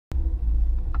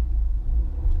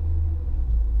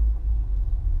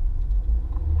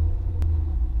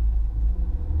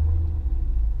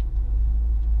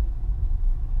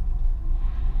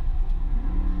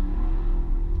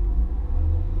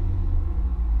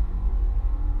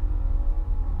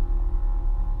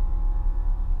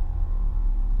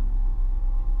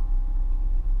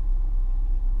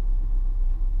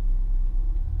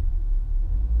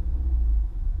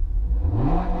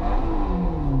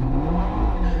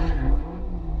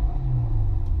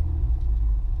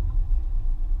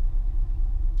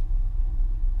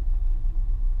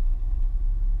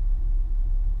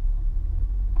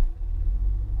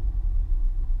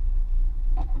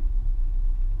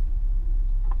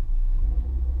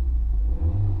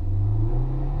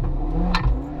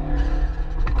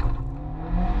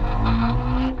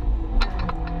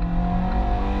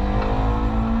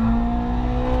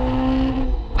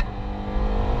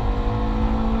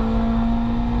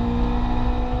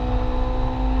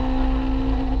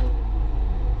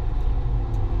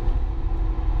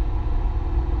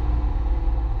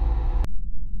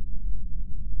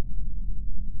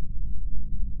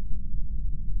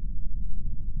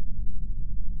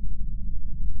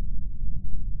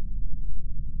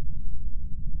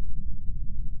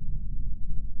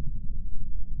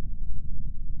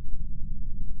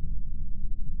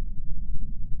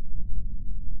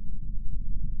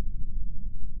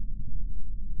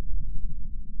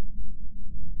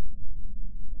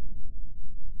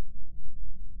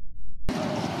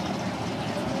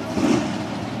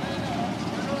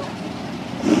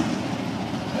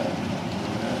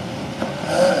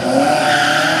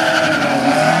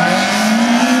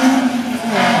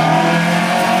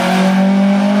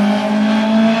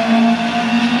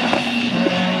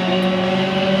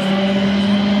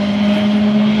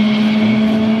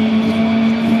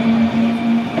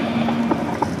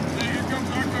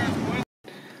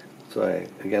So I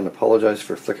again apologize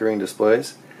for flickering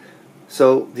displays.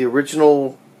 So the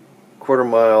original quarter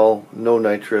mile no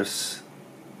nitrous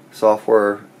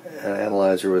software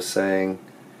analyzer was saying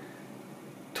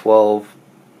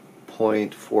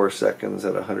 12.4 seconds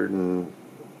at 111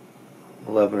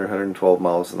 or 112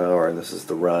 miles an hour, and this is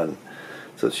the run.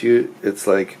 So it's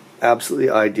like absolutely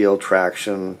ideal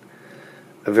traction,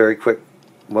 a very quick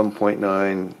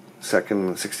 1.9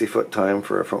 second 60-foot time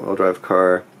for a front-wheel drive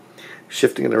car,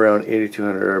 shifting at around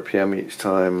 8,200 RPM each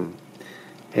time,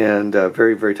 and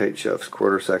very, very tight shifts,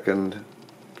 quarter second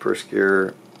first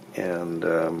gear, and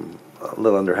a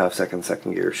little under half second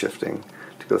second gear shifting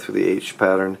to go through the H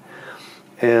pattern.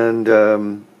 And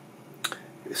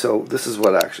so this is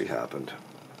what actually happened.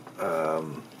 A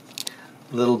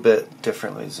little bit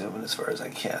differently zoom as far as I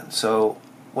can. So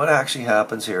what actually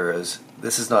happens here is,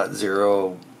 this is not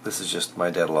zero, this is just my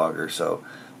dead logger. So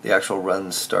the actual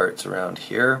run starts around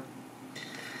here,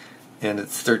 and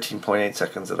it's 13.8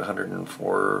 seconds at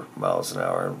 104 miles an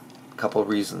hour. A couple of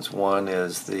reasons. One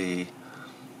is the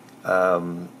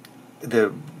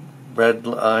red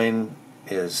line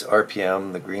is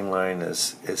RPM, the green line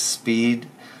is speed.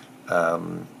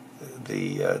 The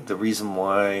reason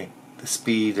why the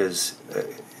speed is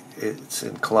it's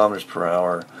in kilometers per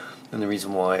hour, and the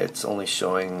reason why it's only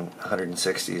showing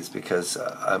 160 is because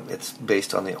it's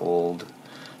based on the old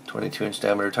 22-inch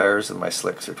diameter tires, and my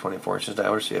slicks are 24-inch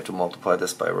diameter, so you have to multiply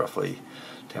this by roughly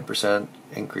 10%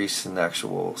 increase in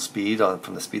actual speed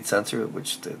from the speed sensor,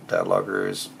 which that logger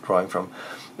is drawing from.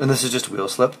 And this is just wheel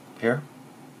slip here.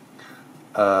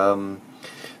 Throttle,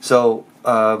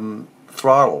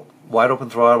 wide open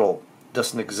throttle,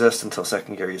 doesn't exist until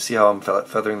second gear. You see how I'm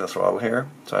feathering the throttle here?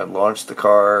 So I launched the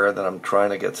car, and then I'm trying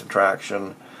to get some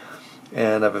traction,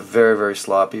 and I have a very, very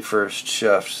sloppy first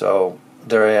shift. So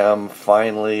there I am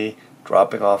finally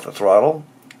dropping off the throttle,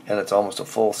 and it's almost a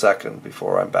full second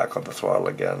before I'm back on the throttle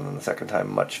again, and the second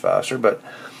time much faster. But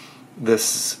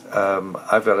this,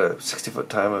 I've got a 60-foot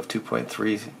time of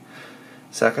 2.3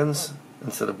 seconds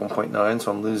instead of 1.9,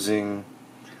 so I'm losing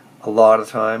a lot of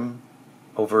time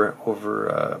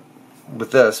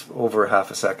with this over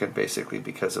half a second, basically,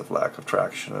 because of lack of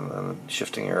traction, and then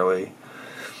shifting early,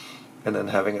 and then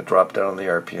having it drop down the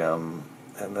RPM,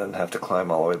 and then have to climb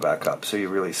all the way back up. So you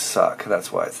really suck.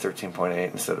 That's why it's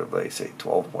 13.8 instead of, like, say,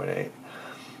 12.8.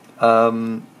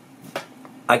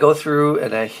 I go through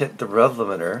and I hit the rev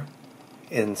limiter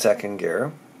in second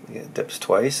gear. It dips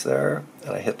twice there,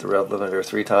 and I hit the rev limiter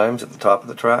 3 times at the top of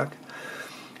the track.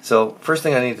 So first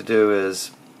thing I need to do is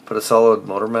put a solid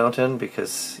motor mount in,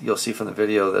 because you'll see from the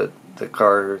video that the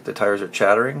tires are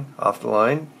chattering off the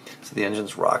line, so the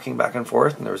engine's rocking back and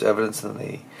forth, and there was evidence in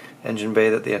the engine bay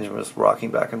that the engine was rocking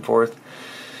back and forth,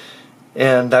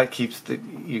 and that keeps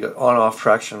you got on-off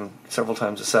traction several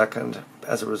times a second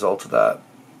as a result of that.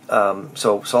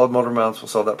 So solid motor mounts will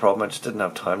solve that problem. I just didn't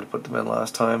have time to put them in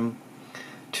last time.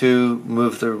 2,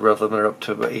 move the rev limiter up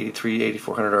to about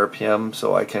 8,400 RPM,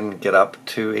 so I can get up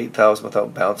to 8,000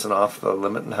 without bouncing off the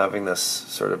limit and having this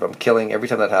sort of, every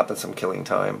time that happens, I'm killing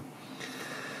time.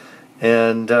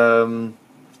 And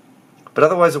but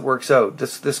otherwise it works out.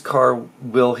 This car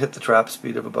will hit the trap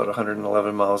speed of about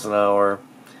 111 miles an hour.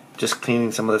 Just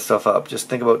cleaning some of this stuff up. Just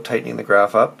think about tightening the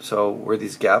graph up. So where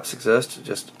these gaps exist,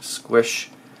 just squish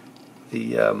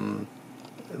the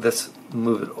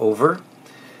move it over,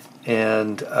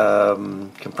 and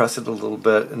compress it a little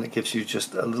bit, and it gives you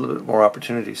just a little bit more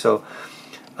opportunity. So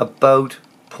about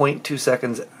 0.2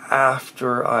 seconds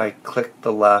after I clicked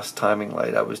the last timing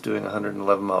light, I was doing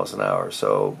 111 miles an hour.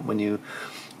 So when you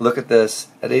look at this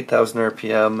at 8,000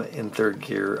 RPM in third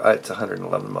gear, it's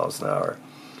 111 miles an hour.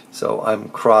 So I'm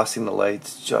crossing the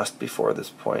lights just before this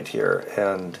point here,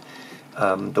 and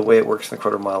the way it works in the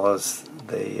quarter mile is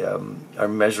they are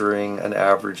measuring an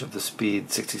average of the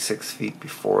speed 66 feet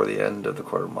before the end of the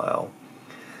quarter mile,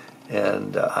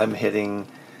 and I'm hitting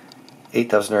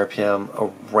 8,000 RPM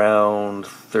around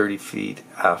 30 feet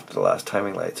after the last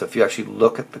timing light. So if you actually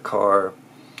look at the car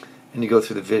and you go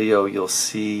through the video, you'll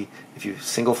see, if you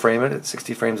single frame it at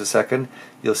 60 frames a second,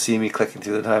 you'll see me clicking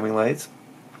through the timing lights,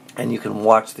 and you can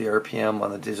watch the RPM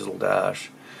on the digital dash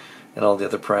and all the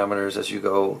other parameters as you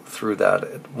go through that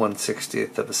at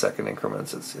 1/60th of a second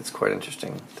increments. It's quite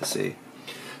interesting to see.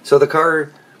 So the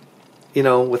car,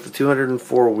 with the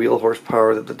 204 wheel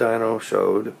horsepower that the dyno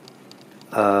showed,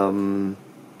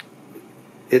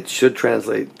 it should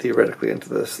translate theoretically into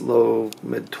this low,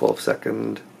 mid 12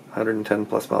 second, 110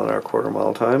 plus mile an hour quarter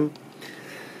mile time.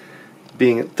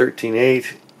 Being at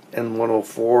 13.8 and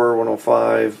 104,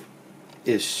 105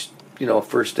 is,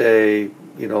 first day,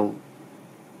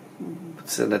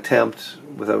 it's an attempt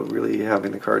without really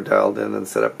having the car dialed in and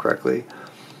set up correctly.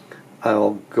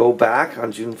 I'll go back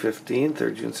on June 15th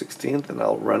or June 16th and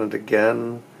I'll run it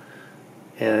again,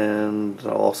 and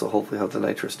I'll also hopefully have the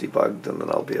nitrous debugged, and then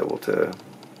I'll be able to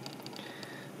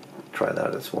try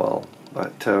that as well.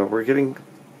 But we're getting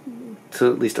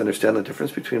to at least understand the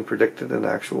difference between predicted and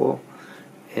actual,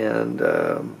 and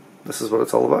this is what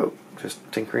it's all about, just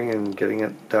tinkering and getting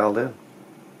it dialed in.